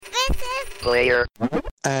Player.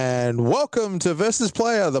 And welcome to Versus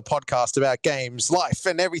Player, the podcast about games, life,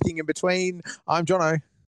 and everything in between. I'm Jono.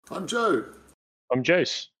 I'm Joe. I'm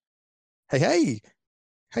Jace. Hey.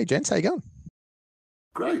 Hey, gents, how you going?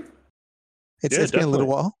 Great. It's been a little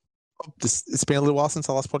while. It's been a little while since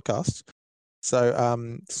our last podcast.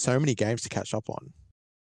 So, so many games to catch up on.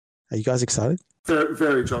 Are you guys excited? Very,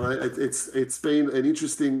 very, John. It's been an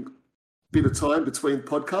interesting bit of time between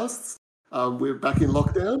podcasts. We're back in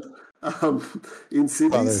lockdown in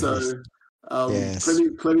Sydney,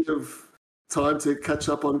 plenty of time to catch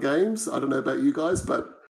up on games. I don't know about you guys, but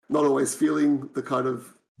not always feeling the kind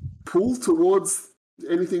of pull towards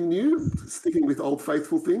anything new, sticking with old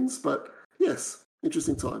faithful things. But yes,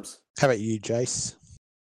 interesting times. How about you, Jace?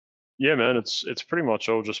 Yeah, man, it's pretty much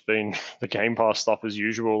all just been the Game Pass stuff as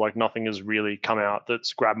usual. Like nothing has really come out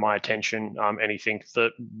that's grabbed my attention. Anything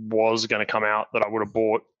that was going to come out that I would have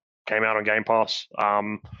bought came out on Game Pass.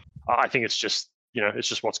 I think it's just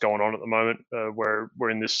what's going on at the moment. We're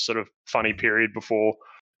in this sort of funny period before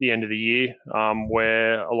the end of the year,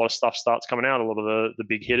 where a lot of stuff starts coming out. A lot of the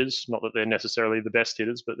big hitters, not that they're necessarily the best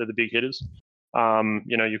hitters, but they're the big hitters.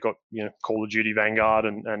 You've got Call of Duty Vanguard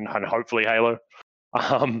and hopefully Halo.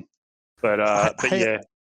 But yeah,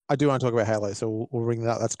 I do want to talk about Halo, so we'll bring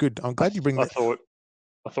that up. That's good. I'm glad you bring that.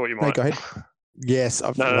 I thought you might. No, go ahead. Yes.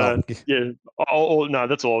 No,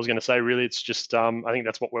 that's all I was going to say. Really, it's just I think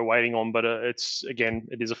that's what we're waiting on. But it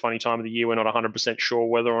is a funny time of the year. We're not 100% sure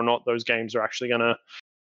whether or not those games are actually going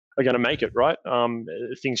to make it. Right?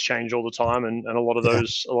 Things change all the time, and a lot of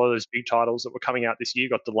those big titles that were coming out this year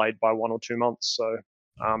got delayed by 1 or 2 months. So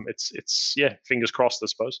it's fingers crossed, I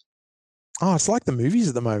suppose. Oh, it's like the movies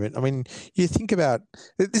at the moment. I mean, you think about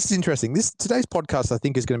this is interesting. Today's podcast, I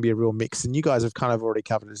think, is going to be a real mix, and you guys have kind of already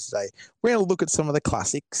covered it today. We're going to look at some of the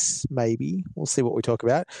classics. Maybe we'll see what we talk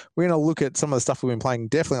about. We're going to look at some of the stuff we've been playing,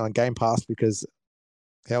 definitely on Game Pass, because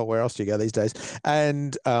hell, where else do you go these days?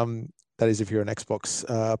 And that is if you're an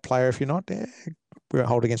Xbox player. If you're not, we won't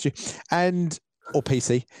hold against you. Or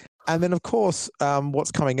PC. And then, of course,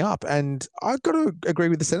 what's coming up. And I've got to agree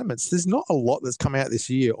with the sentiments. There's not a lot that's come out this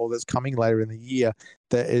year or that's coming later in the year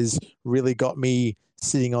that has really got me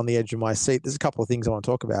sitting on the edge of my seat. There's a couple of things I want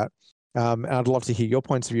to talk about. And I'd love to hear your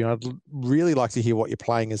points of view. And I'd really like to hear what you're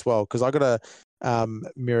playing as well, because I've got to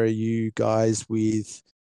mirror you guys with,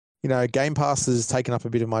 Game Pass has taken up a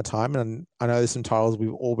bit of my time. And I know there's some titles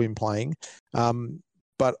we've all been playing.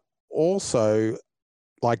 But also,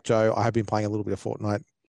 like Joe, I have been playing a little bit of Fortnite.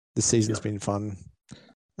 The season's been fun.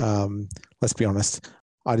 Let's be honest.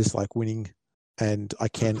 I just like winning, and I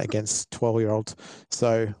can against 12-year-olds.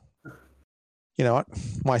 So, you know what?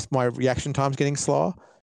 My reaction time's getting slower.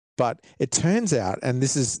 But it turns out, and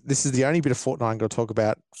this is the only bit of Fortnite I'm going to talk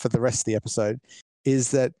about for the rest of the episode,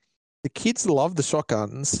 is that the kids love the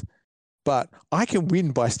shotguns, but I can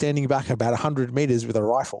win by standing back about 100 meters with a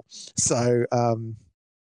rifle. So I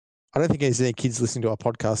don't think there's any kids listening to our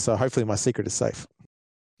podcast. So hopefully my secret is safe.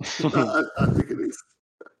 I think it is.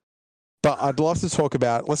 But I'd love to talk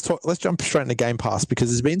about. Let's jump straight into Game Pass, because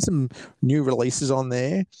there's been some new releases on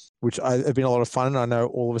there, which have been a lot of fun, and I know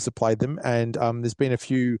all of us have played them. And there's been a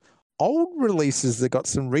few old releases that got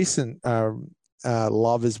some recent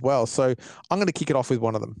love as well. So I'm going to kick it off with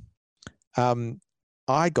one of them.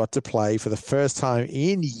 I got to play for the first time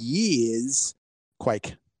in years Quake,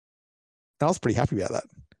 and I was pretty happy about that.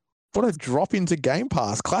 What a drop into Game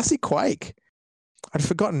Pass! Classic Quake. I'd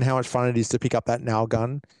forgotten how much fun it is to pick up that nail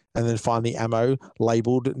gun and then find the ammo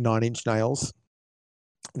labeled 9-inch nails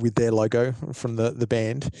with their logo from the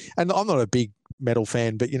band. And I'm not a big metal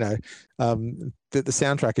fan, but the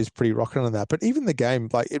soundtrack is pretty rocking on that. But even the game,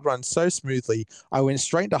 it runs so smoothly. I went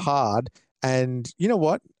straight to hard, and you know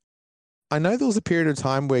what? I know there was a period of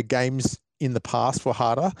time where games in the past were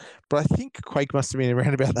harder, but I think Quake must have been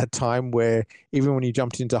around about that time where even when you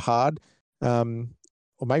jumped into hard,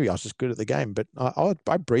 or maybe I was just good at the game, but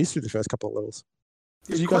I breezed through the first couple of levels.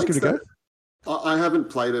 Did you guys give it a go? I haven't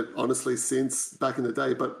played it, honestly, since back in the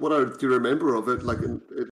day, but what I do remember of it,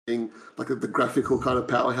 it being the graphical kind of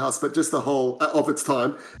powerhouse, but just the whole, of its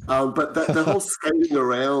time, but the whole skating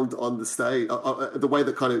around on the stage, the way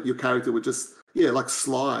that kind of your character would just,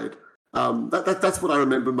 slide. That's what I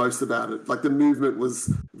remember most about it. The movement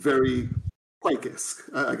was very Quake-esque,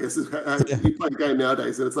 I guess. You play a game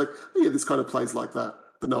nowadays, and it's this kind of plays like that.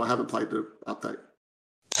 But no, I haven't played the update.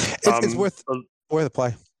 It's worth a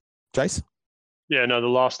play. Jace? Yeah, no, the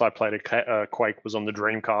last I played a Quake was on the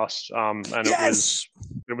Dreamcast, and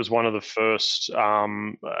it was one of the first. I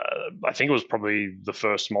think it was probably the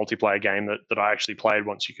first multiplayer game that I actually played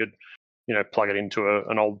once you could, plug it into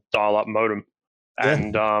an old dial-up modem. Yeah.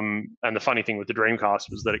 And the funny thing with the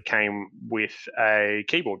Dreamcast was that it came with the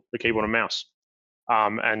keyboard and mouse.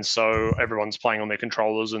 And so everyone's playing on their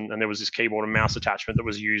controllers, and there was this keyboard and mouse attachment that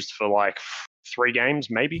was used for like 3 games,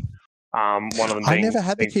 maybe. One of them. I never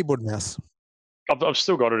had the keyboard and mouse. I've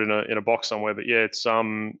still got it in a box somewhere, but yeah, it's I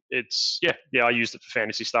used it for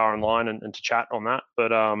Phantasy Star Online and to chat on that.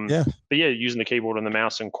 But using the keyboard and the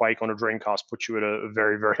mouse and Quake on a Dreamcast puts you at a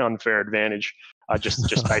very, very unfair advantage,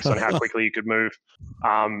 just based on how quickly you could move.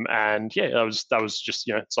 That was just,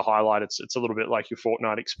 it's a highlight. It's a little bit like your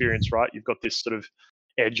Fortnite experience, right? You've got this sort of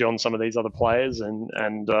edge on some of these other players, and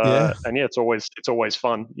it's always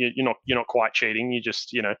fun. You're not quite cheating. You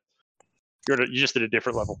just you're just at a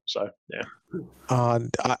different level. So yeah.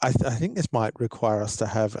 I think this might require us to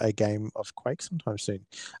have a game of Quake sometime soon.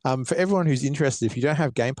 For everyone who's interested, if you don't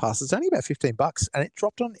have Game Pass, it's only about $15, and it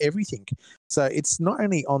dropped on everything. So it's not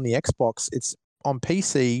only on the Xbox, it's on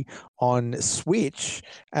PC, on Switch,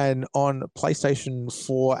 and on PlayStation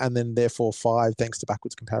 4, and then therefore 5, thanks to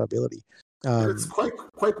backwards compatibility. It's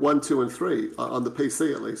Quake 1, 2, and 3 on the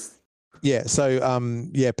PC at least. Yeah, so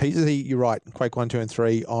PC, you're right. Quake 1, 2, and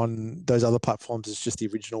 3 on those other platforms is just the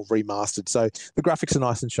original remastered. So the graphics are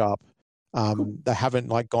nice and sharp. Cool. They haven't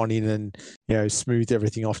like gone in and smoothed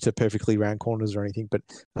everything off to perfectly round corners or anything. But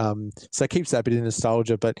so it keeps that bit of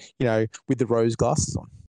nostalgia. But with the rose glasses on,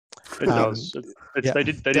 it does. They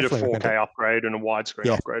did a 4K upgrade and a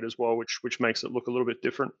widescreen upgrade as well, which makes it look a little bit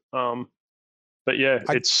different. But yeah,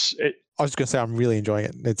 I was just gonna say I'm really enjoying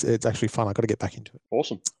it. It's actually fun. I got to get back into it.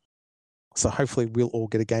 Awesome. So hopefully we'll all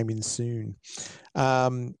get a game in soon.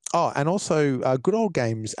 And also Good Old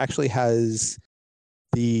Games actually has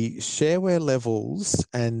the shareware levels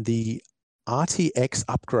and the RTX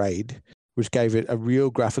upgrade, which gave it a real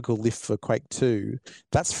graphical lift for Quake 2.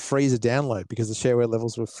 That's free as a download because the shareware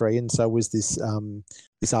levels were free, and so was this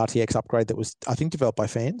RTX upgrade that was, I think, developed by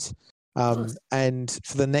fans. Nice. And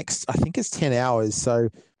for the next, I think it's 10 hours. So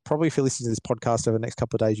probably if you're listening to this podcast over the next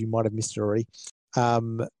couple of days, you might have missed it already.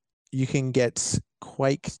 You can get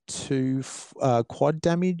Quake 2 quad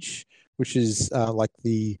damage, which is like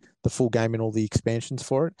the full game and all the expansions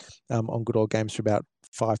for it on Good Old Games for about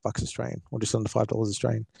 $5 Australian, or just under $5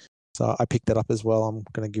 Australian. So I picked that up as well. I'm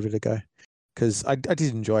going to give it a go because I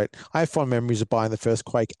did enjoy it. I have fond memories of buying the first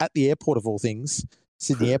Quake at the airport of all things,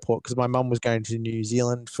 Sydney Airport, because my mum was going to New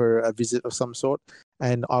Zealand for a visit of some sort,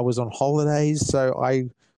 and I was on holidays, so I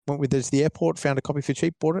went with her to the airport, found a copy for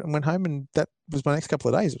cheap, bought it, and went home, and that was my next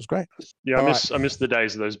couple of days. It was great. Yeah, I miss the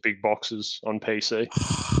days of those big boxes on PC.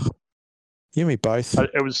 You and me both.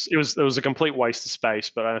 It was a complete waste of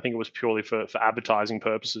space, but I think it was purely for advertising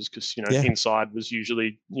purposes because inside was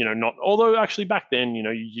usually not. Although actually back then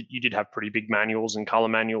you did have pretty big manuals and color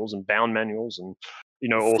manuals and bound manuals and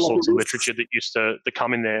all sorts of literature that used to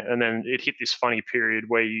come in there, and then it hit this funny period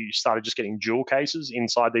where you started just getting jewel cases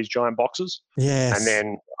inside these giant boxes. Yes. And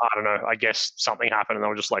then I don't know. I guess something happened, and they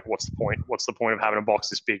were just like, "What's the point? What's the point of having a box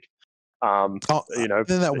this big?" Then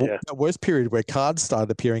that worst period where cards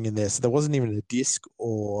started appearing in there, so there wasn't even a disc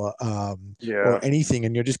or anything,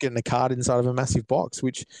 and you're just getting a card inside of a massive box,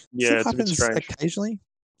 which happens occasionally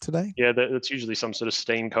today. Yeah, that's usually some sort of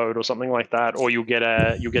Steam code or something like that, or you'll get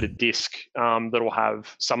a disc that'll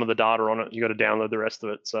have some of the data on it. You got to download the rest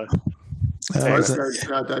of it. So.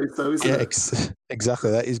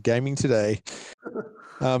 Exactly. That is gaming today.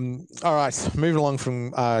 All right, moving along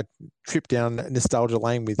from trip down nostalgia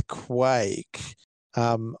lane with Quake.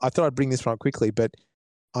 I thought I'd bring this one up quickly, but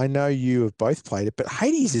I know you have both played it. But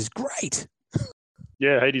Hades is great.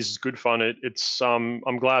 Yeah, Hades is good fun. It's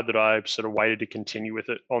I'm glad that I sort of waited to continue with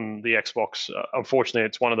it on the Xbox. Unfortunately,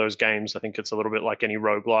 it's one of those games. I think it's a little bit like any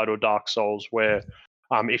roguelite or Dark Souls, where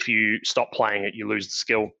if you stop playing it, you lose the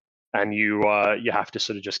skill. And you have to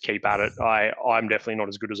sort of just keep at it. I'm definitely not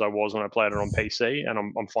as good as I was when I played it on PC, and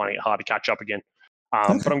I'm finding it hard to catch up again.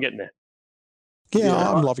 But I'm getting there. Yeah,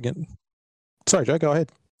 I'm loving it. Sorry, Joe, go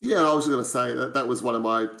ahead. Yeah, I was going to say that was one of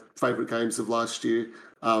my favourite games of last year.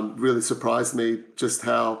 Really surprised me just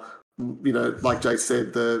how, like Jay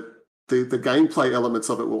said, the gameplay elements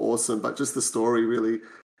of it were awesome, but just the story really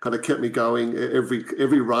kind of kept me going.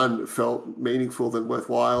 Every run felt meaningful and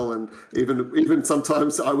worthwhile, and even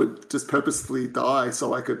sometimes I would just purposefully die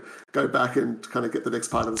so I could go back and kind of get the next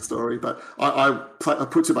part of the story. But I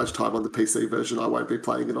put too much time on the PC version. I won't be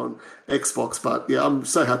playing it on Xbox. But yeah, I'm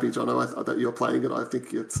so happy, Jono, that you're playing it. I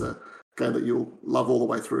think it's a game that you'll love all the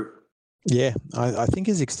way through. Yeah, I think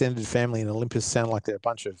his extended family in Olympus sound like they're a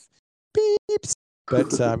bunch of beeps,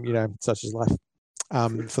 but such is life.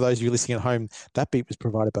 For those of you listening at home, that beep was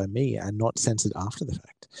provided by me and not censored after the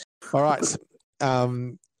fact. All right.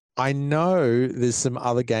 I know there's some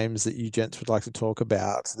other games that you gents would like to talk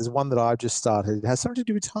about. There's one that I've just started. It has something to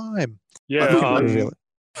do with time. Yeah, Reveal it.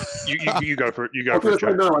 you go for it. You I go for it,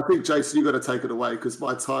 Jack. no, I think, Jason, you got to take it away because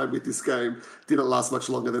my time with this game didn't last much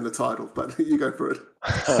longer than the title, but you go for it.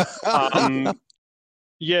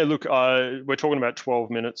 Yeah, look, we're talking about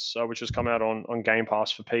 12 Minutes, which has come out on Game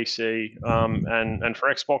Pass for PC and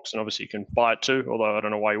for Xbox, and obviously you can buy it too, although I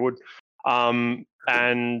don't know why you would.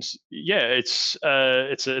 And yeah, it's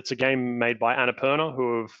a game made by Annapurna,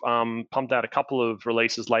 who have pumped out a couple of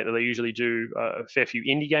releases lately. They usually do a fair few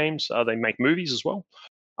indie games. They make movies as well.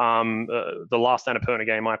 The last Annapurna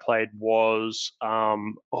game I played was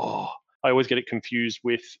I always get it confused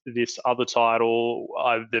with this other title.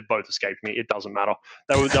 They've both escaped me. It doesn't matter.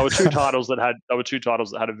 There were two titles that had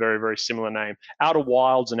a very, very similar name: Outer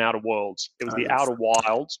Wilds and Outer Worlds. It was the Outer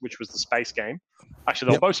Wilds, which was the space game. Actually,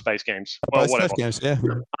 they were both space games. Well, Both whatever. space games,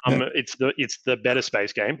 yeah. It's the better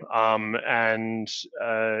space game.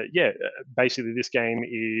 Basically this game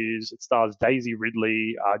it stars Daisy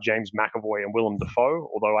Ridley, James McAvoy, and Willem Dafoe.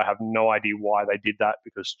 Although I have no idea why they did that,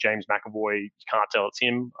 because James McAvoy, you can't tell it's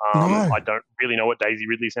him. No. I don't really know what Daisy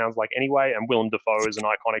Ridley sounds like anyway, and Willem Dafoe is an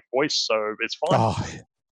iconic voice, so it's fine. Oh,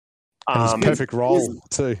 and his perfect role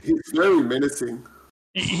too. He's very menacing.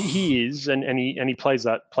 He is, and he plays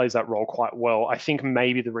that role quite well. I think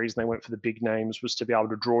maybe the reason they went for the big names was to be able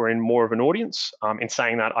to draw in more of an audience. In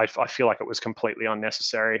saying that, I feel like it was completely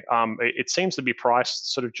unnecessary. It seems to be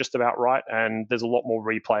priced sort of just about right, and there's a lot more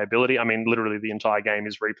replayability. I mean, literally the entire game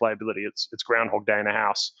is replayability. It's Groundhog Day in a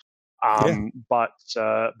house. But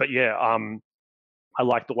yeah, I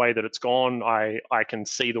like the way that it's gone. I can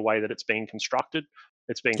see the way that it's being constructed.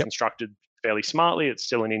 It's being constructed fairly smartly. It's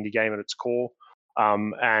still an indie game at its core.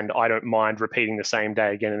 And I don't mind repeating the same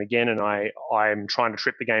day again and again. And I'm trying to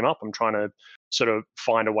trip the game up. I'm trying to sort of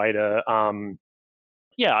find a way to,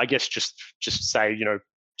 I guess just say,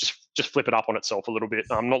 just flip it up on itself a little bit.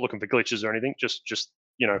 I'm not looking for glitches or anything. Just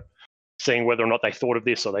seeing whether or not they thought of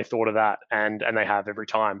this or they thought of that, and they have every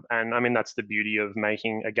time. And I mean, that's the beauty of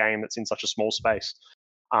making a game that's in such a small space.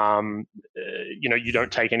 You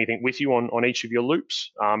don't take anything with you on each of your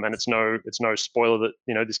loops, and it's no spoiler that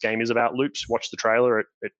this game is about loops. Watch the trailer;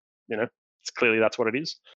 it's clearly that's what it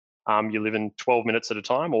is. You live in 12 minutes at a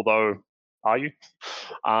time, although are you?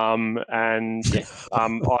 I'm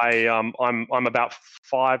about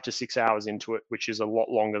 5 to 6 hours into it, which is a lot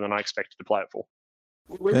longer than I expected to play it for.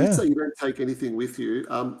 When you say you don't take anything with you,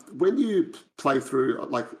 when you play through,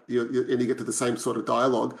 like, and you get to the same sort of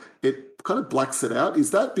dialogue, it kind of blacks it out.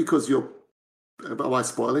 Is that because am I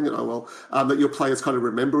spoiling it? Oh, well, that your player's kind of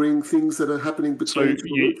remembering things that are happening between. So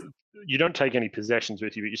you don't take any possessions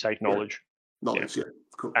with you, but you take knowledge. Knowledge, yeah.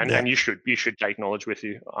 Cool. And you should take knowledge with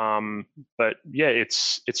you. But yeah,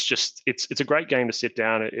 it's a great game to sit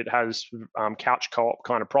down. It has couch co-op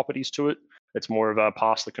kind of properties to it. It's more of a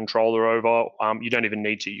pass the controller over. You don't even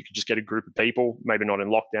need to. You could just get a group of people, maybe not in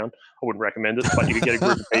lockdown. I wouldn't recommend it, but you could get a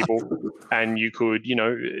group of people and you could,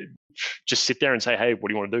 just sit there and say, hey, what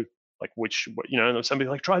do you want to do? Like and somebody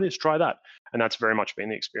like, try this, try that. And that's very much been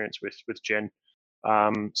the experience with Jen.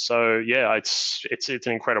 So yeah, it's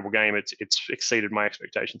an incredible game. It's exceeded my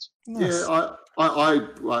expectations. Nice. Yeah,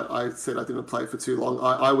 I said I didn't play it for too long.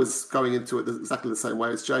 I was going into it exactly the same way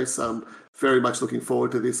as Jace. Very much looking forward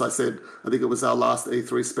to this. I think it was our last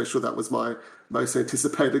E3 special. That was my most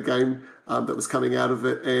anticipated game that was coming out of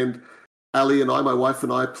it. And Ali and my wife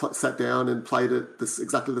and I sat down and played it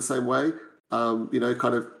exactly the same way.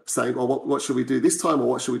 Kind of saying, "Oh, what should we do this time, or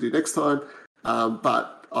what should we do next time?"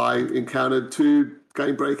 But I encountered 2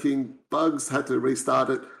 game-breaking bugs, had to restart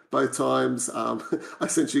it both times. I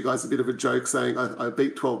sent you guys a bit of a joke saying I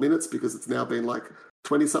beat 12 minutes because it's now been like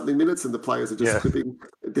 20-something minutes and the players are just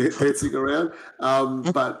dancing around.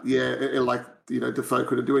 But yeah, Defoe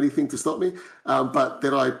couldn't do anything to stop me. But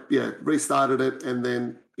then I restarted it and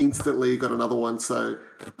then instantly got another one. So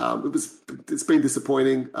it's been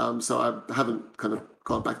disappointing. So I haven't kind of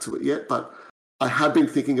gone back to it yet, but I have been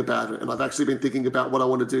thinking about it, and I've actually been thinking about what I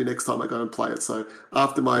want to do next time I go and play it. So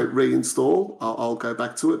after my reinstall, I'll go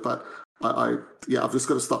back to it. But I've just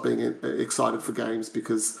got to stop being excited for games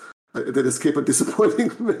because they just keep on disappointing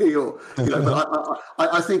me. But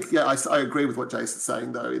I think I agree with what Jason's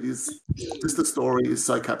saying though. It is just the story is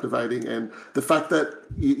so captivating, and the fact that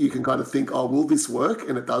you can kind of think, oh, will this work?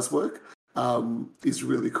 And it does work. Is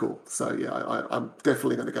really cool. So yeah, I'm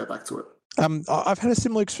definitely going to go back to it. I've had a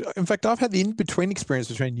similar. In fact, I've had the in-between experience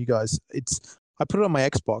between you guys. I put it on my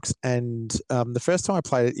Xbox, and the first time I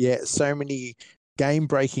played it, so many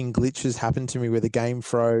game-breaking glitches happened to me where the game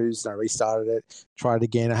froze. And I restarted it, tried it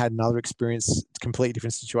again. I had another experience, completely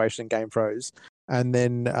different situation, and game froze. and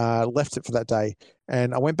then left it for that day.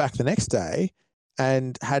 And I went back the next day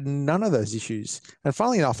and had none of those issues. And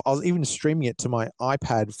funnily enough, I was even streaming it to my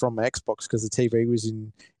iPad from my Xbox because the TV was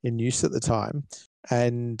in use at the time.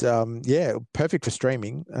 And yeah, perfect for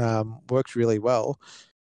streaming. Works really well.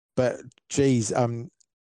 But geez,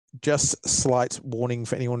 just slight warning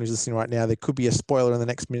for anyone who's listening right now, there could be a spoiler in the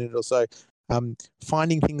next minute or so.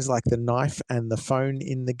 Finding things like the knife and the phone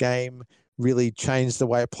in the game really changed the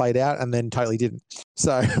way it played out, and then totally didn't.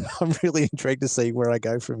 So I'm really intrigued to see where I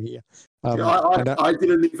go from here. I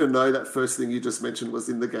didn't even know that first thing you just mentioned was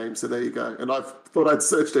in the game. So there you go. And I've thought I'd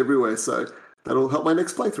searched everywhere. So that'll help my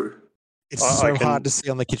next playthrough. It's so hard to see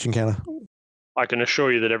on the kitchen counter. I can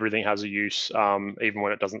assure you that everything has a use, even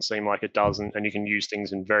when it doesn't seem like it does, and you can use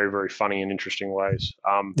things in very, very funny and interesting ways.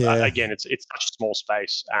 Again, it's such a small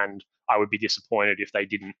space, and I would be disappointed if they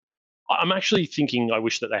didn't. I'm actually thinking I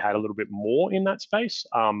wish that they had a little bit more in that space,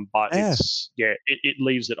 but it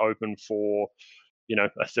leaves it open for,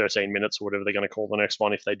 a 13 minutes or whatever they're going to call the next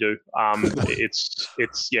one if they do. It's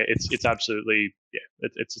absolutely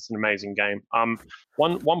it's an amazing game.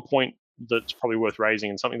 One point that's probably worth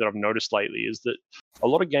raising, and something that I've noticed lately, is that a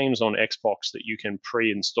lot of games on Xbox that you can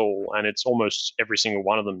pre-install, and it's almost every single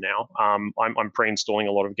one of them now. I'm pre-installing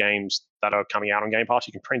a lot of games that are coming out on Game Pass.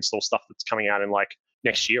 You can pre-install stuff that's coming out in like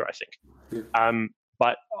next year, I think. Yeah.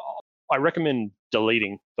 But I recommend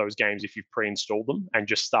deleting those games if you've pre-installed them and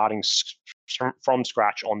just starting from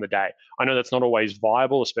scratch on the day. I know that's not always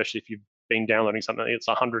viable, especially if you've been downloading something that's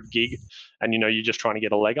 100 gig and you're just trying to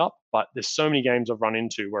get a leg up. But there's so many games I've run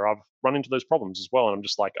into where I've run into those problems as well, and I'm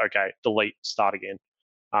just like, okay, delete, start again.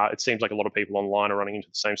 It seems like a lot of people online are running into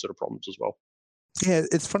the same sort of problems as well. Yeah,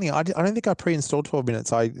 it's funny. I don't think I pre-installed 12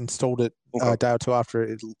 minutes. I installed it a day or two after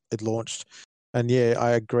it launched. And yeah,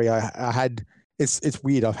 I agree. I had it's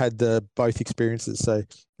weird. I've had both experiences, so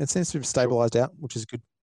it seems to have stabilized out, which is good.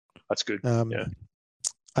 That's good. Yeah.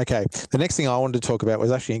 Okay. The next thing I wanted to talk about was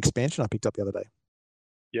actually an expansion I picked up the other day.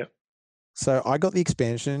 Yeah. So I got the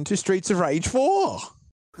expansion to Streets of Rage 4.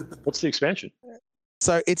 What's the expansion?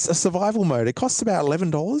 So it's a survival mode. It costs about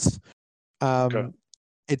 $11. Okay.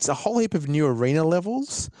 It's a whole heap of new arena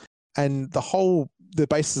levels, and the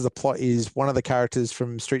basis of the plot is one of the characters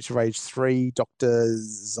from Streets of Rage 3, Dr.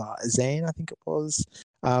 Zan, I think it was,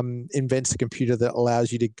 invents a computer that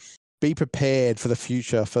allows you to be prepared for the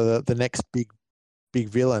future, for the next big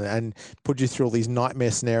villain, and put you through all these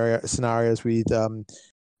nightmare scenarios with,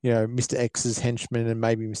 Mr. X's henchmen and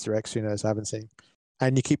maybe Mr. X, who knows, I haven't seen.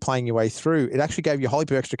 And you keep playing your way through. It actually gave you a whole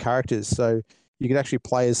heap of extra characters, so you could actually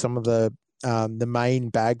play as some of the main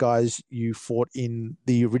bad guys you fought in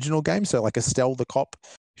the original game. So like Estelle the cop,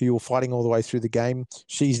 who you were fighting all the way through the game.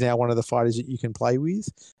 She's now one of the fighters that you can play with,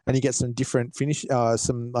 and you get some different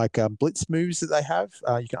some blitz moves that they have.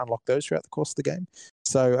 You can unlock those throughout the course of the game.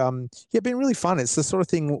 So been really fun. It's the sort of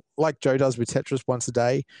thing like Joe does with Tetris once a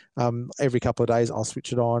day. Every couple of days I'll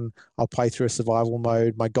switch it on. I'll play through a survival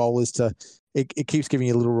mode. My goal is it keeps giving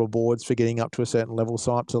you little rewards for getting up to a certain level.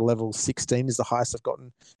 So up to level 16 is the highest I've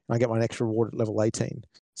gotten. And I get my next reward at level 18.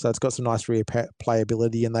 So it's got some nice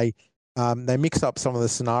replayability, and they mix up some of the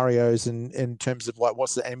scenarios in terms of like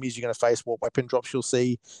what's the enemies you're going to face, what weapon drops you'll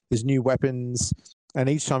see. There's new weapons, and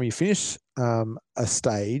each time you finish a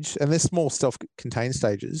stage, and they're small self-contained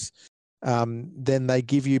stages, then they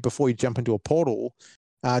give you, before you jump into a portal,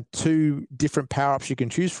 2 different power-ups you can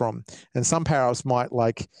choose from. And some power-ups might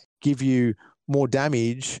like give you more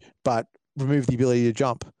damage but remove the ability to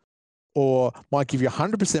jump, or might give you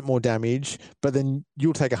 100% more damage, but then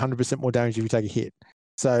you'll take 100% more damage if you take a hit.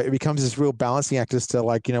 So it becomes this real balancing act as to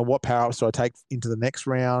like, what power-ups do I take into the next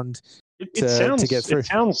round to get through. It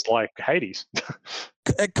sounds like Hades.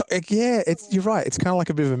 Yeah, you're right. It's kind of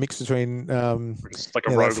like a bit of a mix between it's like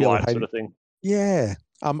a roguelite sort of thing. Yeah,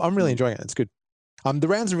 I'm really enjoying it. It's good. The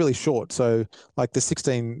rounds are really short, so like the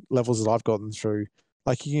 16 levels that I've gotten through,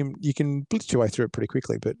 like you can blitz your way through it pretty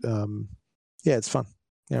quickly. But it's fun.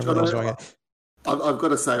 Yeah, I'm really enjoying it. I've got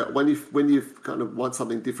to say, when you kind of want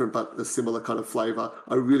something different but a similar kind of flavour,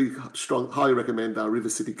 I really highly recommend River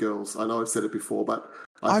City Girls. I know I've said it before, but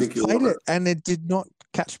I think you'll love it. And it did not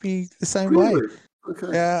catch me the same way. Okay.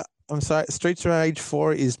 Yeah, I'm sorry. Streets of Rage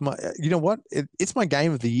 4 is my. You know what? It's my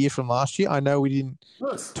game of the year from last year. I know we didn't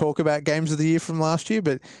talk about games of the year from last year,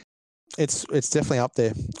 but it's definitely up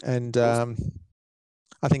there. And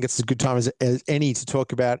I think it's as good time as any to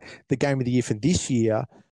talk about the game of the year for this year.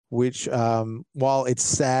 Which, while it's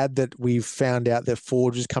sad that we've found out that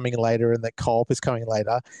Forge is coming later and that Co-op is coming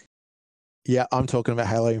later, yeah, I'm talking about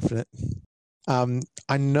Halo Infinite.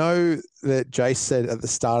 I know that Jace said at the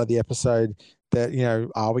start of the episode that,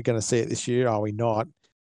 are we going to see it this year? Are we not?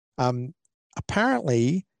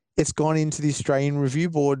 apparently it's gone into the Australian Review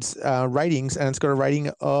Board's ratings, and it's got a rating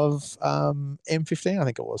of M15, I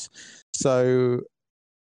think it was. So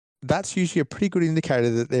that's usually a pretty good indicator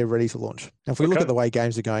that they're ready to launch. And if we look at the way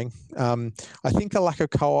games are going, I think the lack of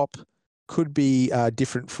co-op could be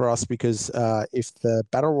different for us because if the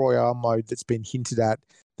Battle Royale mode that's been hinted at,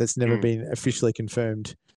 that's never been officially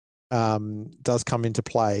confirmed, does come into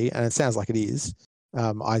play, and it sounds like it is,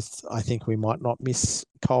 I think we might not miss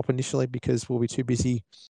co-op initially because we'll be too busy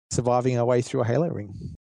surviving our way through a Halo ring.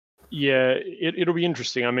 Yeah, it'll be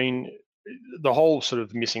interesting. I mean, the whole sort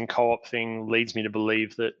of missing co-op thing leads me to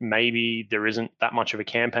believe that maybe there isn't that much of a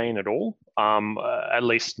campaign at all, at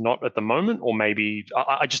least not at the moment, or maybe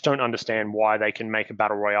I just don't understand why they can make a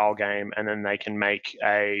Battle Royale game and then they can make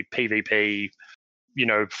a PvP,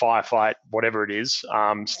 firefight, whatever it is,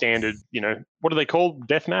 standard, what do they call?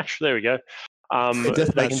 Deathmatch? There we go.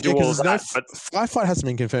 They can do all of that. But Firefight hasn't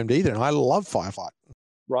been confirmed either, and I love Firefight.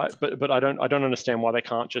 Right, but I don't understand why they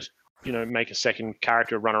can't just make a second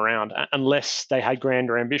character run around, unless they had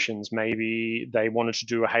grander ambitions. Maybe they wanted to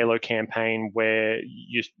do a Halo campaign where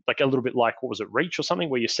you, like a little bit like, what was it, Reach or something,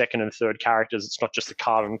 where your second and third characters, it's not just a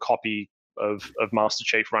carbon copy of Master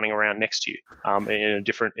Chief running around next to you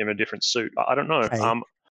in a different suit. I don't know. Hey,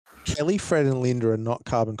 Kelly, Fred, and Linda are not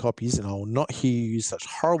carbon copies, and I will not hear you use such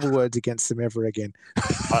horrible words against them ever again.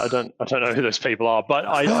 I don't know who those people are, but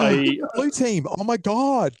Blue Team. Oh my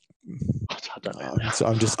god. I don't know.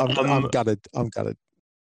 I'm gutted. I'm gutted.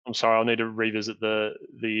 I'm sorry. I'll need to revisit the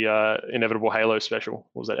Inevitable Halo special.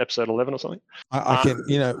 What was that, episode 11 or something? I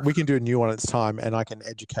can, we can do a new one at its time, and I can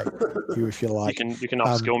educate you if you like. You can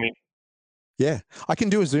upskill me. Yeah, I can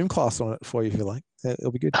do a Zoom class on it for you if you like.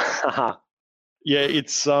 It'll be good. Yeah,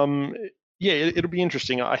 it's it'll be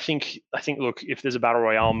interesting. I think look, if there's a battle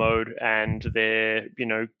royale mode and they're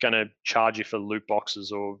going to charge you for loot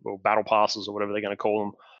boxes or battle passes or whatever they're going to call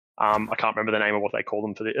them. I can't remember the name of what they call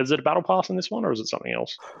them for is it a battle pass in this one or is it something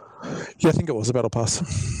else? Yeah, I think it was a battle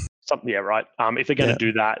pass. Yeah, right. If they're going to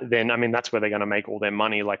do that, then I mean that's where they're going to make all their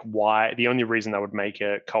money. Like, why? The only reason they would make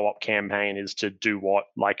a co-op campaign is to do what?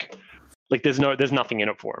 Like there's nothing in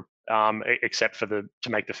it for them except for to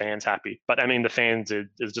make the fans happy. But I mean, the fans,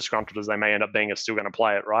 as disgruntled as they may end up being, are still going to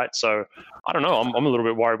play it, right? So I don't know. I'm a little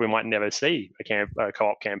bit worried we might never see a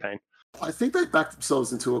co-op campaign. I think they backed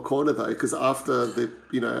themselves into a corner though, because after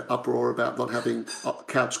the uproar about not having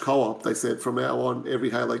couch co-op, they said from now on every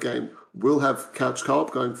Halo game will have couch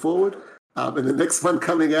co-op going forward, and the next one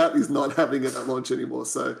coming out is not having it at launch anymore.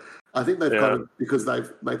 So I think they've kind of, because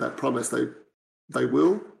they've made that promise, they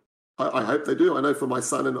will. I hope they do. I know for my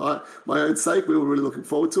son and my own sake, we were really looking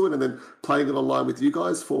forward to it, and then playing it online with you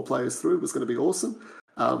guys, 4 players through, was going to be awesome.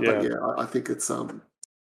 But yeah, I think it's I'm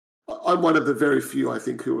one of the very few I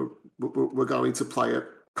think who we're going to play it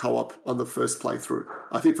co-op on the first playthrough.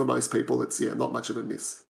 I think for most people, it's not much of a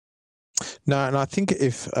miss. No, and I think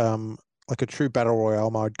if like a true battle royale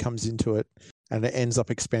mode comes into it and it ends up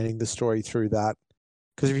expanding the story through that,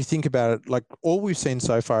 because if you think about it, like all we've seen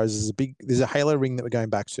so far is there's a Halo ring that we're going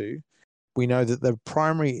back to. We know that the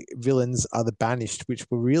primary villains are the Banished, which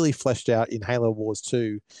were really fleshed out in Halo Wars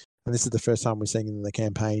 2. And this is the first time we're seeing them in the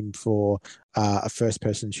campaign for a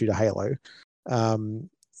first-person shooter Halo.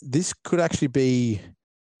 This could actually be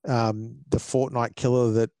the Fortnite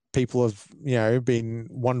killer that people have, been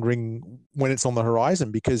wondering when it's on the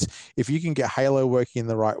horizon. Because if you can get Halo working in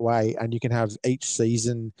the right way, and you can have each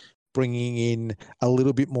season bringing in a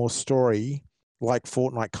little bit more story, like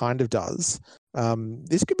Fortnite kind of does,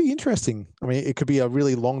 this could be interesting. I mean, it could be a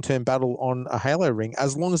really long-term battle on a Halo ring,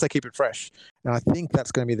 as long as they keep it fresh. And I think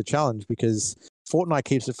that's going to be the challenge, because Fortnite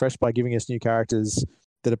keeps it fresh by giving us new characters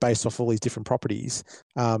that are based off all these different properties.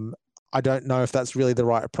 I don't know if that's really the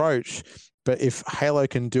right approach, but if Halo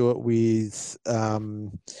can do it with,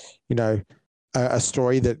 a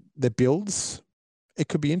story that builds, it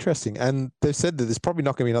could be interesting. And they've said that there's probably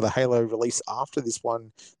not going to be another Halo release after this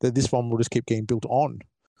one, that this one will just keep getting built on.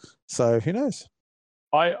 So who knows?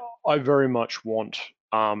 I very much want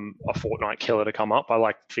a Fortnite killer to come up. I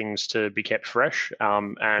like things to be kept fresh,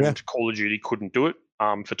 and Call of Duty couldn't do it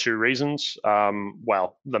for 2 reasons.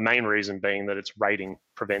 Well, the main reason being that its rating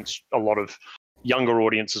prevents a lot of younger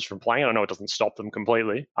audiences from playing. I know it doesn't stop them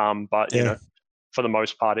completely, but for the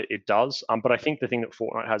most part, it does. But I think the thing that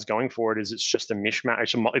Fortnite has going for it is it's just a mishmash.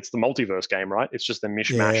 It's the multiverse game, right? It's just a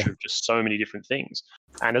mishmash of just so many different things.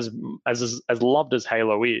 And as loved as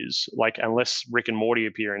Halo is, like, unless Rick and Morty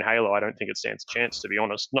appear in Halo, I don't think it stands a chance, to be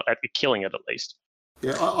honest. Not at killing it, at least.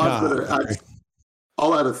 Yeah, I've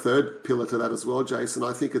I'll add a third pillar to that as well, Jason.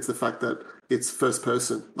 I think it's the fact that it's first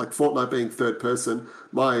person. Like Fortnite being third person,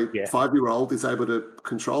 my 5-year-old is able to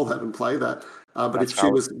control that and play that. But if she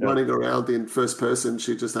was running around in first person,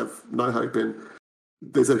 she'd just have no hope. And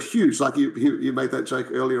there's a huge, like you made that joke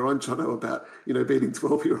earlier on, Jono, about beating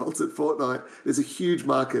 12-year-olds at Fortnite. There's a huge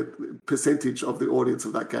market percentage of the audience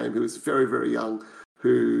of that game who is very, very young,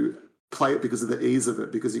 who play it because of the ease of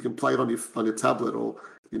it, because you can play it on your tablet or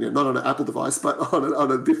not on an Apple device, but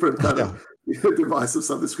on a different kind of device of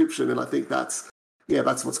some description. And I think that's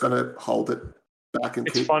what's going to hold it back and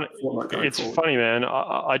keep Fortnite going forward. Funny, man.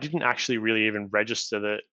 I didn't actually really even register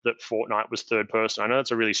that Fortnite was third person. I know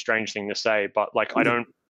that's a really strange thing to say, but like I don't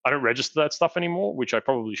register that stuff anymore, which I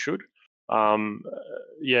probably should. It's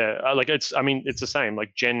the same.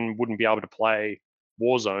 Like Jen wouldn't be able to play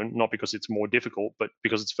Warzone, not because it's more difficult, but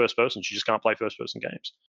because it's first person. She just can't play first person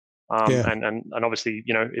games. And obviously,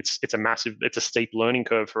 it's a steep learning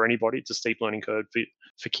curve for anybody. It's a steep learning curve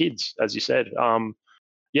for kids, as you said.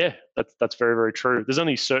 That's very, very true. There's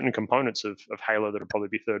only certain components of Halo that would probably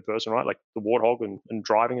be third person, right? Like the Warthog and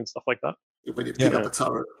driving and stuff like that. When you pick up a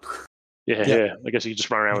turret. Yeah. I guess you just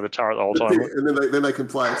run around with a turret the whole time. And then they can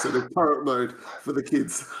play. So the turret mode for the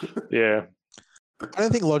kids. Yeah. I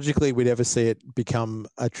don't think logically we'd ever see it become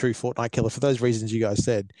a true Fortnite killer for those reasons you guys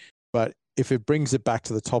said. But if it brings it back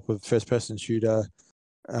to the top of first-person shooter,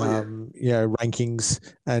 rankings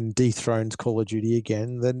and dethrones Call of Duty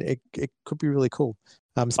again, then it could be really cool.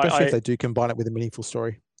 Especially if they do combine it with a meaningful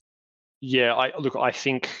story. Yeah, I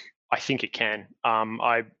think it can.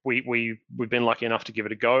 We've been lucky enough to give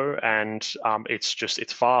it a go, and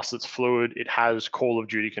it's fast, it's fluid, it has Call of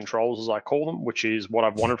Duty controls, as I call them, which is what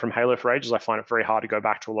I've wanted from Halo for ages. I find it very hard to go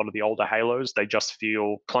back to a lot of the older Halos. They just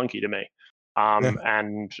feel clunky to me.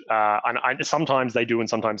 And sometimes they do and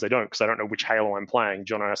sometimes they don't, because I don't know which Halo I'm playing.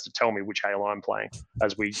 Jono has to tell me which Halo I'm playing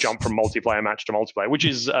as we jump from multiplayer match to multiplayer, which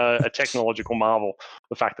is a technological marvel,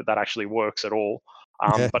 the fact that actually works at all.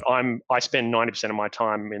 But I spend 90% of my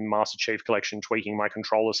time in Master Chief Collection tweaking my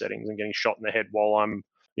controller settings and getting shot in the head while I'm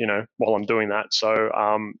doing that. So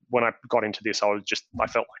when I got into this, I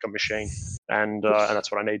felt like a machine, and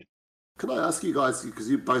that's what I need. Can I ask you guys, because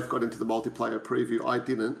you both got into the multiplayer preview, I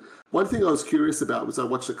didn't. One thing I was curious about was I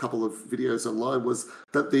watched a couple of videos online, was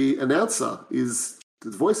that the announcer the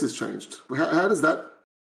voice has changed. How does that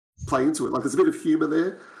play into it? Like there's a bit of humour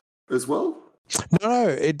there as well? No,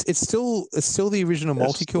 it's still the original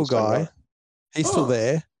multi-kill guy. He's still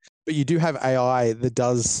there, but you do have AI that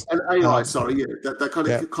does... An AI, that kind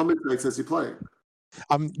of commentates as you're playing.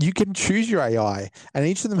 You can choose your AI, and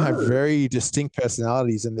each of them have very distinct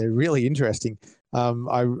personalities, and they're really interesting.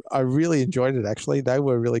 I really enjoyed it, actually. They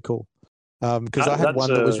were really cool. Because I had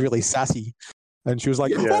one that was really sassy, and she was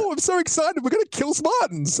like, "Oh, I'm so excited! We're going to kill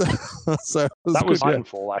Spartans!" So that was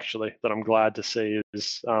Titanfall, actually, that I'm glad to see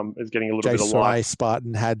is getting a little bit of life.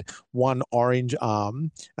 Spartan had one orange arm,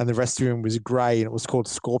 and the rest of him was grey, and it was called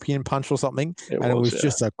Scorpion Punch or something. It was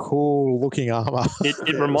just a cool looking armor.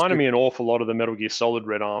 It reminded me an awful lot of the Metal Gear Solid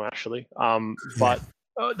red arm, actually. But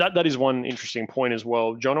that is one interesting point as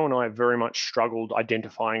well. Jono and I very much struggled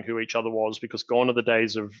identifying who each other was, because gone are the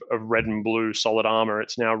days of red and blue solid armor.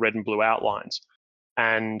 It's now red and blue outlines.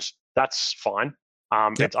 And that's fine.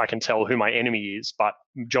 I can tell who my enemy is, but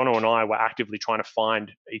Jono and I were actively trying to find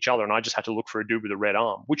each other, and I just had to look for a dude with a red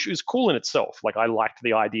arm, which is cool in itself. Like, I liked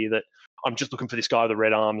the idea that I'm just looking for this guy with a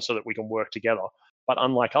red arm so that we can work together. But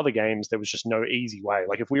unlike other games, there was just no easy way.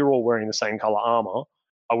 Like, if we were all wearing the same color armor,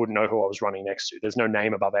 I wouldn't know who I was running next to. There's no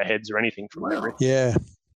name above our heads or anything from memory. Yeah.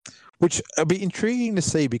 Which would be intriguing to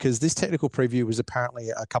see, because this technical preview was apparently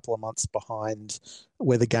a couple of months behind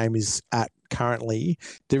where the game is at currently.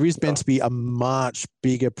 There is meant to be a much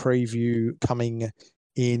bigger preview coming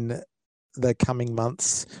in the coming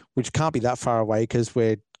months, which can't be that far away because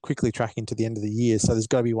we're quickly tracking to the end of the year. So there's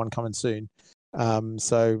got to be one coming soon.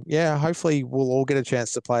 Hopefully we'll all get a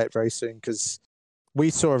chance to play it very soon, because we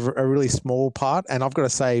saw a really small part. And I've got to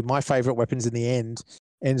say, my favorite weapons in the end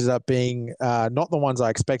ended up being not the ones I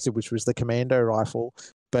expected, which was the commando rifle,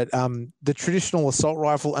 but the traditional assault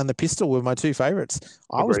rifle and the pistol were my two favorites.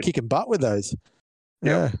 I was kicking butt with those.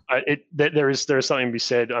 Yeah. There is something to be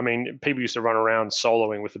said. I mean, people used to run around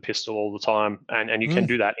soloing with the pistol all the time, and you can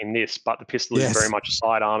do that in this, but the pistol is very much a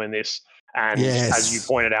sidearm in this. And as you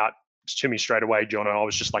pointed out to me straight away, John, I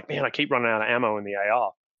was just like, man, I keep running out of ammo in the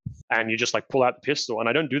AR. And you just like pull out the pistol. And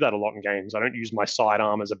I don't do that a lot in games. I don't use my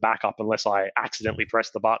sidearm as a backup unless I accidentally press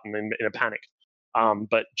the button in a panic.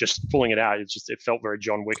 But just pulling it out, it felt very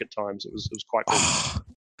John Wick at times. It was quite cool.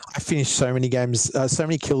 I finished so many games, so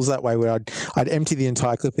many kills that way, where I'd empty the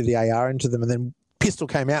entire clip of the AR into them and then pistol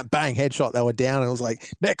came out, bang, headshot. They were down, and it was like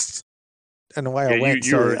next, and away I Yeah, went.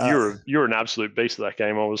 you're an absolute beast of that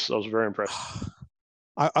game. I was very impressed.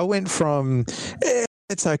 I went from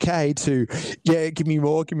it's okay to give me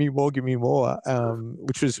more,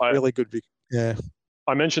 which was really good. Yeah.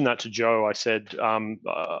 I mentioned that to Joe. I said, I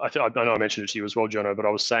know I mentioned it to you as well, Jono, but I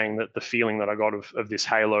was saying that the feeling that I got of this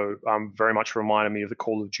Halo very much reminded me of the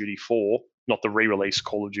Call of Duty 4, not the re-release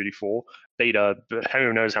Call of Duty 4 beta.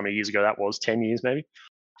 Who knows how many years ago that was? 10 years maybe.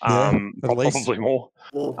 Probably more.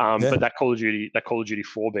 But that Call of Duty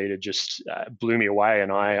 4 beta just blew me away,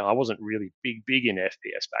 and I wasn't really big in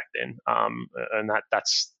FPS back then. And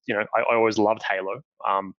that's I always loved Halo,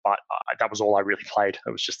 but that was all I really played. It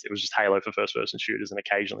was just Halo for first person shooters and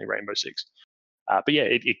occasionally Rainbow Six. But yeah,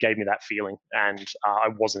 it gave me that feeling, and I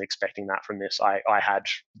wasn't expecting that from this. I had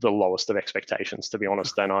the lowest of expectations, to be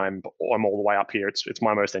honest, and I'm all the way up here. It's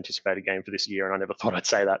my most anticipated game for this year, and I never thought I'd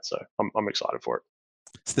say that, so I'm excited for it.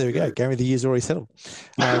 So there we go. Game of the Year's already settled.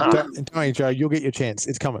 Don't worry, Joe. You'll get your chance.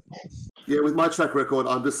 It's coming. Yeah, with my track record,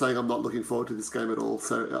 I'm just saying I'm not looking forward to this game at all.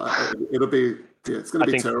 So it'll be, it's going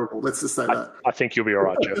to be terrible. Let's just say that. I think you'll be all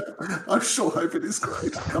right, Joe. I sure hope it is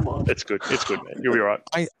great. Come on. It's good, man. You'll be all right.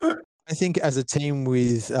 I think as a team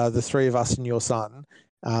with the three of us and your son,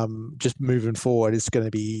 just moving forward, it's going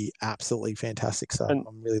to be absolutely fantastic. So I'm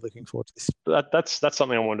really looking forward to this. That's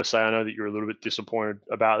something I wanted to say. I know that you're a little bit disappointed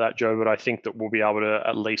about that, Joe, but I think that we'll be able to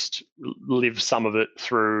at least live some of it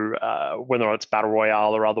through, whether it's Battle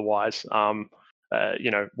Royale or otherwise.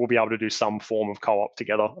 We'll be able to do some form of co-op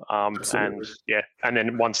together. And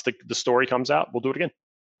then once the story comes out, we'll do it again.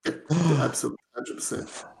 Yeah, absolutely,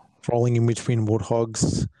 100%. Rolling in between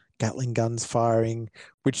warthogs, Gatling guns firing,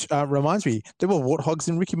 which reminds me, there were warthogs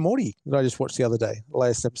in Rick and Morty that I just watched the other day, the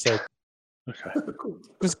latest episode. Okay.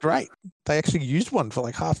 It was great. They actually used one for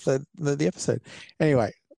like half the episode.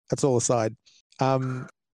 Anyway, that's all aside.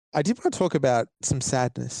 I did want to talk about some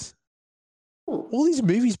sadness. All these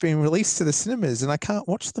movies being released to the cinemas and I can't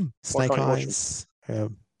watch them. Snake Eyes,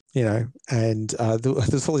 and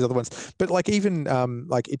there's all these other ones. But like even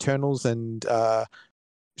like Eternals and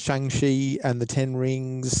Shang-Chi and the Ten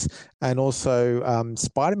Rings and also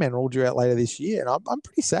Spider-Man are all due out later this year. And I'm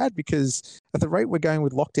pretty sad because at the rate we're going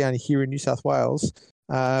with lockdown here in New South Wales,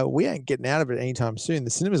 we ain't getting out of it anytime soon. The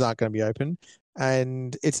cinemas aren't going to be open.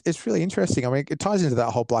 And it's really interesting. I mean, it ties into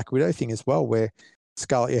that whole Black Widow thing as well, where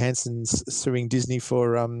Scarlett Johansson's suing Disney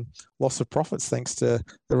for loss of profits thanks to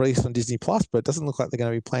the release on Disney Plus, but it doesn't look like they're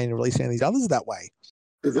going to be planning to release any of these others that way.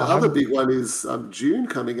 The other big one is June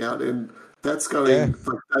coming out, and that's going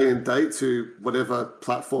from day and date to whatever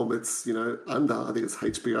platform it's under. I think it's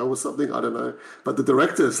HBO or something. I don't know. But the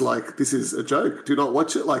director's like, this is a joke. Do not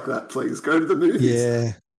watch it like that, please. Go to the movies.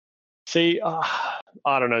 Yeah. See,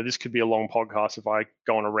 I don't know. This could be a long podcast if I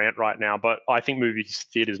go on a rant right now, but I think movie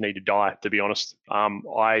theaters need to die, to be honest.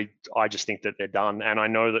 I just think that they're done. And I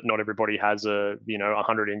know that not everybody has a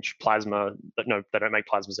 100-inch plasma. No, they don't make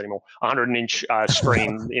plasmas anymore. 100-inch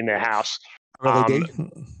screen in their house.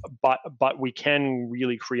 But we can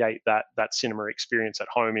really create that cinema experience at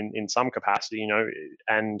home in some capacity,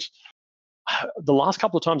 and the last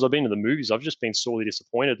couple of times I've been to the movies, I've just been sorely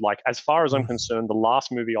disappointed. Like, as far as I'm concerned, the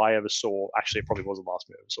last movie I ever saw, actually it probably was the last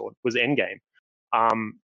movie I ever saw, was Endgame.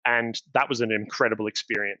 And that was an incredible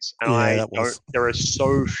experience. And there are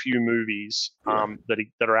so few movies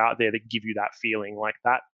that are out there that give you that feeling. Like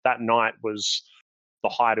that night was the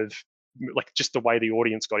height of like just the way the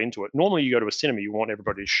audience got into it. Normally you go to a cinema, you want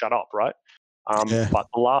everybody to shut up, right? But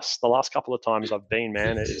the last couple of times I've been,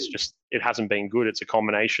 man, it hasn't been good. It's a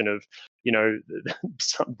combination of,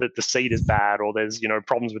 the seat is bad, or there's,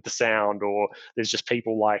 problems with the sound, or there's just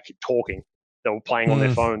people like talking, they're playing on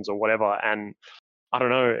their phones or whatever. And I don't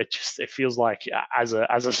know, it feels like as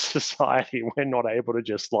a society, we're not able to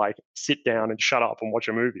just like sit down and shut up and watch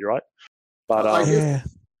a movie, right? But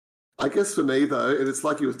I guess for me though, and it's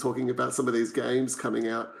like you were talking about some of these games coming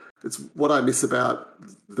out. It's what I miss about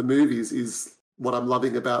the movies is what I'm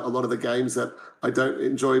loving about a lot of the games that I don't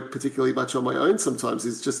enjoy particularly much on my own sometimes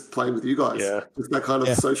is just playing with you guys. Yeah. Just that kind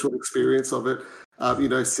of social experience of it.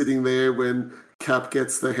 Sitting there when Cap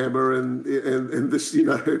gets the hammer and this,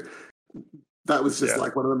 that was just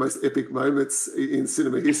like one of the most epic moments in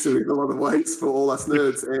cinema history in a lot of ways for all us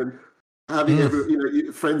nerds. And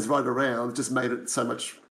having friends right around just made it so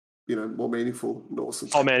much more meaningful and awesome.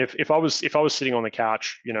 Oh man, if I was sitting on the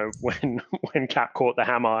couch, when Cap caught the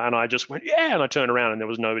hammer and I just went and I turned around and there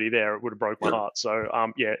was nobody there, it would have broke my heart. So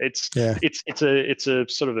it's a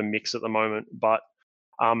sort of a mix at the moment, but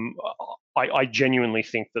I genuinely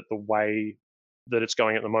think that the way that it's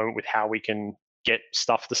going at the moment with how we can get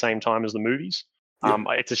stuff at the same time as the movies,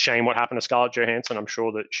 It's a shame what happened to Scarlett Johansson. I'm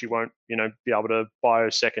sure that she won't, be able to buy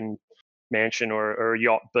a second mansion or a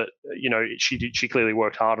yacht, but she clearly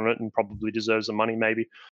worked hard on it and probably deserves the money, maybe.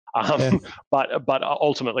 But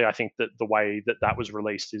ultimately, I think that the way that was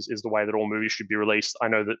released is the way that all movies should be released. I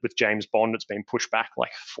know that with James Bond, it's been pushed back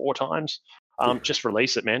like 4 times. Just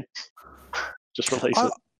release it, man. Just release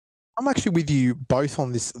it. I'm actually with you both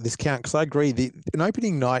on this count, because I agree. An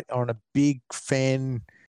opening night on a big fan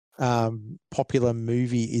popular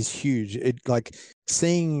movie is huge. It, like,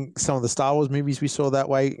 seeing some of the Star Wars movies we saw that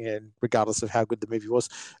way, and regardless of how good the movie was,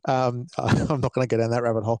 I'm not going to go down that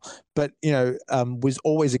rabbit hole, but was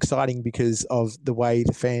always exciting because of the way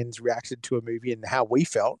the fans reacted to a movie and how we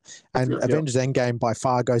felt. And Avengers Endgame by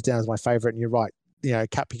far goes down as my favorite. And you're right,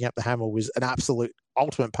 Cap picking up the hammer was an absolute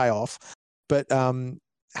ultimate payoff. But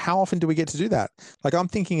how often do we get to do that? Like, I'm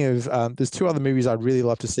thinking of there's 2 other movies I'd really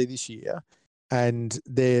love to see this year, and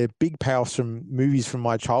they're big payoffs from movies from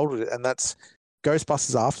my childhood, and that's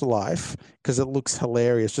Ghostbusters Afterlife, because it looks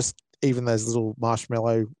hilarious. Just even those little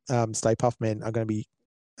marshmallow Stay Puft Men are going to be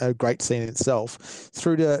a great scene in itself,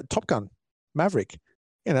 through to Top Gun Maverick.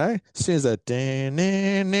 As soon as that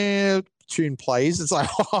tune plays, it's like,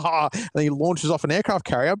 and then he launches off an aircraft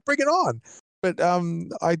carrier, bring it on. But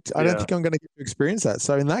I don't think I'm going to get to experience that.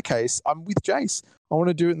 So in that case, I'm with Jace. I want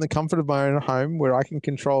to do it in the comfort of my own home, where I can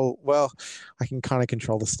control the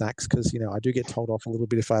snacks, because, I do get told off a little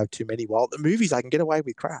bit if I have too many. While at the movies, I can get away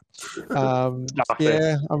with crap. I'm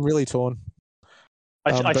really torn.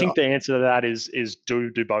 I think the answer to that is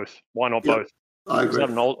do both. Why not both? I agree. Is that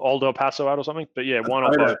an old El Paso out or something? But yeah, why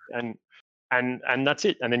not both? And that's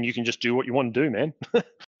it. And then you can just do what you want to do, man.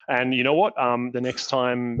 And you know what? The next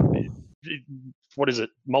time, what is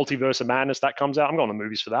it? Multiverse of Madness that comes out. I'm going to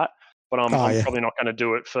movies for that, but I'm probably not going to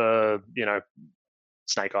do it for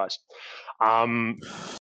Snake Eyes. Not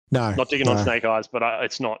digging on Snake Eyes, but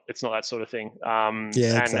it's not that sort of thing.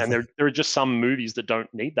 Exactly. And there are just some movies that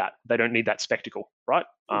don't need that. They don't need that spectacle, right?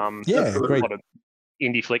 Great. A lot of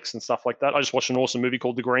indie flicks and stuff like that. I just watched an awesome movie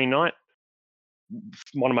called The Green Knight.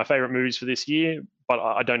 One of my favorite movies for this year, but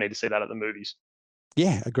I don't need to see that at the movies.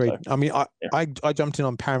 Yeah, agreed. So, I mean, I jumped in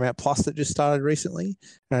on Paramount Plus that just started recently,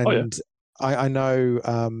 and I know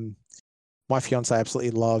my fiance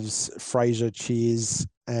absolutely loves Frasier, Cheers,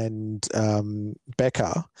 and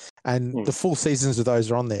Becca, and the full seasons of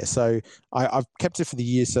those are on there. So I've kept it for the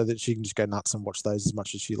year so that she can just go nuts and watch those as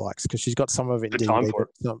much as she likes, because she's got some of it in DVD.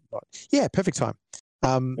 Perfect time.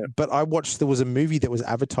 But I watched, there was a movie that was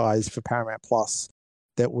advertised for Paramount Plus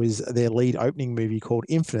that was their lead opening movie called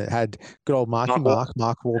Infinite. It had good old Mark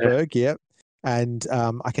Wahlberg, and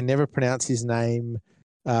I can never pronounce his name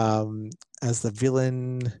as the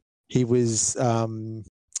villain. He was in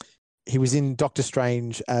Doctor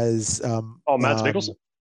Strange as Mads Mikkelsen?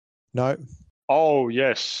 No. Oh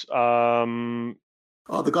yes. The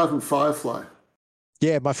guy from Firefly.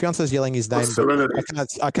 Yeah, my fiance's yelling his name, but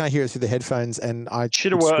I can't hear it through the headphones, and I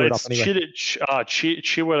screw it up anyway.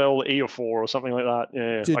 Chiwetel Ejiofor or something like that.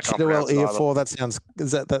 Yeah, Chiwetel Ejiofor. That sounds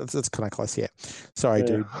that's kind of close. Yeah, sorry,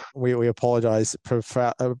 dude. We apologize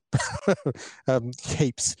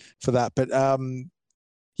heaps for that, but I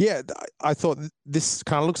thought this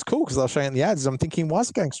kind of looks cool because I was showing it in the ads. I'm thinking, why is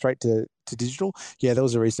it going straight to digital? Yeah, there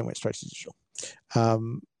was a reason it went straight to digital.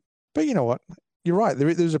 But you know what? You're right.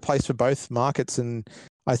 There's a place for both markets, and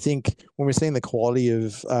I think when we're seeing the quality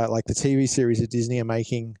of like the TV series that Disney are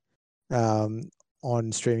making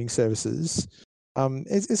on streaming services,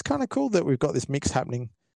 it's kind of cool that we've got this mix happening.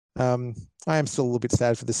 I am still a little bit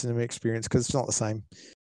sad for the cinema experience because it's not the same.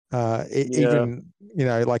 Even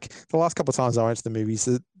like the last couple of times I went to the movies,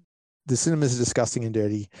 the cinemas are disgusting and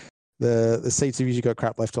dirty. The seats have usually got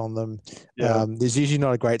crap left on them. Yeah. There's usually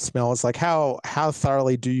not a great smell. It's like how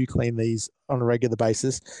thoroughly do you clean these on a regular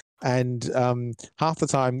basis? And half the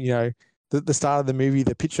time, the start of the movie,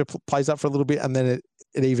 the picture plays up for a little bit, and then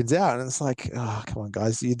it evens out, and it's like, oh, come on,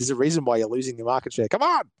 guys, there's a reason why you're losing the market share. Come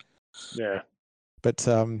on. Yeah. But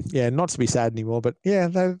not to be sad anymore. But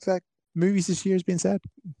that movies this year has been sad.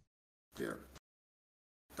 Yeah.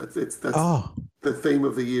 That's the theme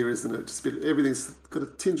of the year, isn't it? Just everything's got a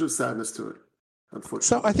tinge of sadness to it, unfortunately.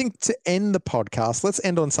 So I think to end the podcast, let's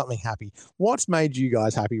end on something happy. What's made you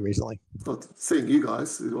guys happy recently? Well, seeing you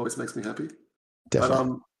guys, it always makes me happy.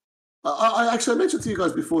 Definitely. But I mentioned to you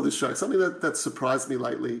guys before this show something that surprised me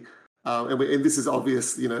lately, and this is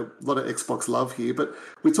obvious. A lot of Xbox love here, but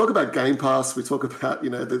we talk about Game Pass, we talk about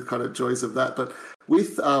the kind of joys of that, but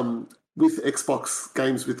with Xbox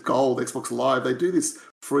games with Gold, Xbox Live, they do this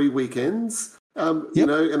free weekends, and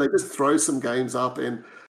they just throw some games up, and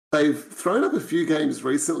they've thrown up a few games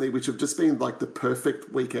recently which have just been like the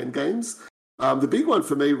perfect weekend games. The big one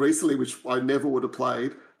for me recently, which I never would have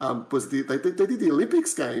played, was they did the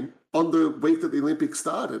Olympics game on the week that the Olympics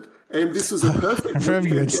started. And this was a perfect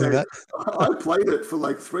weekend game. That. I played it for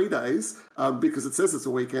like 3 days because it says it's a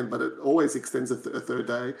weekend, but it always extends a third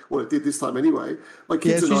day. Well, it did this time anyway. My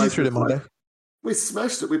kids and I, through to Monday. We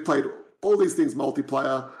smashed it. We played all these things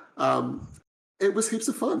multiplayer. It was heaps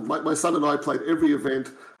of fun. My son and I played every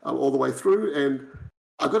event all the way through, and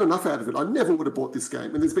I got enough out of it. I never would have bought this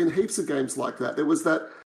game. And there's been heaps of games like that. There was that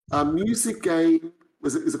music game.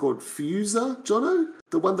 Is it called Fuser, Jono?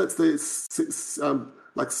 The one that's the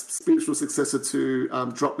spiritual successor to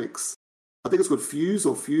Dropmix. I think it's called Fuse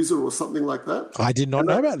or Fuser or something like that. I did not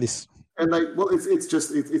know about this. And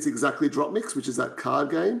it's exactly Dropmix, which is that card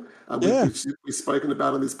game which we've spoken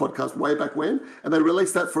about on this podcast way back when. And they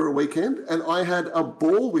released that for a weekend, and I had a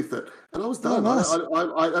ball with it, and I was done. Oh, nice.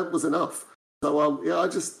 That was enough. So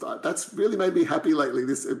that's really made me happy lately.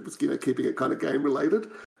 This keeping it kind of game related.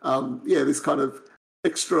 This kind of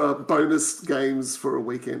extra bonus games for a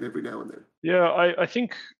weekend every now and then. Yeah, I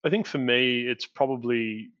think for me it's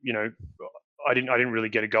probably, I didn't really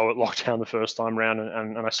get a go at Lockdown the first time round,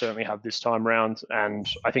 and I certainly have this time round, and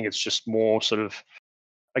I think it's just more sort of,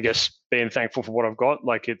 I guess, being thankful for what I've got.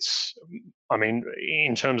 Like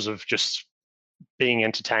in terms of just being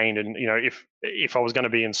entertained, and if I was going to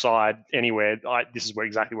be inside anywhere, this is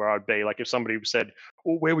exactly where I'd be. Like if somebody said,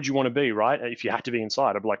 well, where would you want to be, right? If you had to be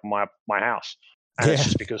inside, I'd be like my house. And it's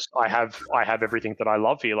just because I have everything that I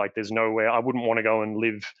love here. Like there's nowhere I wouldn't want to go and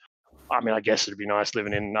live. I mean, I guess it'd be nice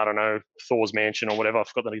living in, I don't know, Thor's mansion or whatever. I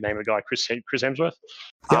forgot the name of the guy, Chris Hemsworth.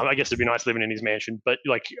 Yeah. I guess it'd be nice living in his mansion. But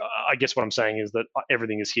I guess what I'm saying is that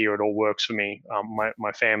everything is here. It all works for me.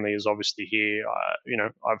 My family is obviously here.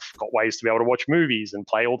 I've got ways to be able to watch movies and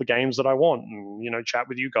play all the games that I want, and chat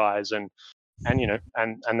with you guys, and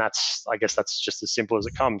that's, I guess that's just as simple as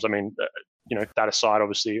it comes. I mean, that aside,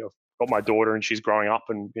 obviously, I've got my daughter and she's growing up,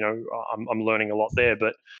 and I'm learning a lot there.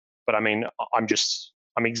 But I mean,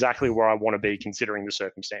 I'm exactly where I want to be considering the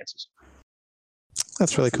circumstances.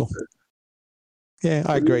 That's really cool. Yeah,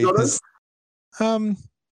 I agree. Lots to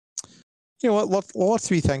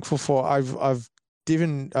be thankful for. I've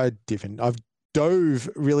dove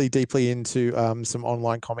really deeply into some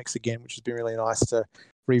online comics again, which has been really nice to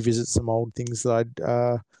revisit some old things that I'd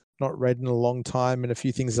not read in a long time, and a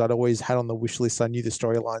few things I'd always had on the wish list. I knew the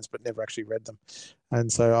storylines but never actually read them,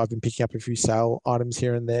 and so I've been picking up a few sale items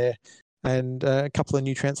here and there, and a couple of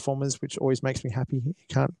new Transformers, which always makes me happy. You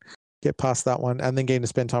can't get past that one. And then getting to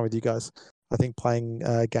spend time with you guys. I think playing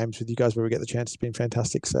games with you guys where we get the chance has been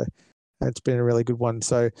fantastic. So it's been a really good one.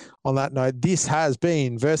 So on that note, this has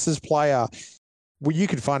been Versus Player. Well, you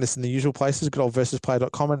can find us in the usual places, good old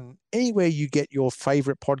versusplayer.com, and anywhere you get your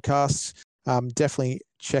favorite podcasts. Definitely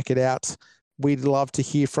check it out. We'd love to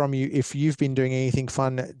hear from you if you've been doing anything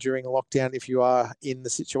fun during lockdown, if you are in the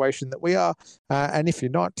situation that we are. And if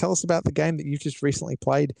you're not, tell us about the game that you've just recently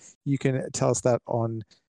played. You can tell us that on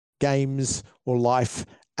games or life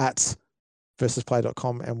at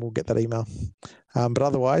versusplayer.com, and we'll get that email. But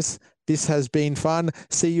otherwise, this has been fun.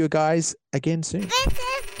 See you guys again soon. This is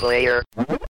Player.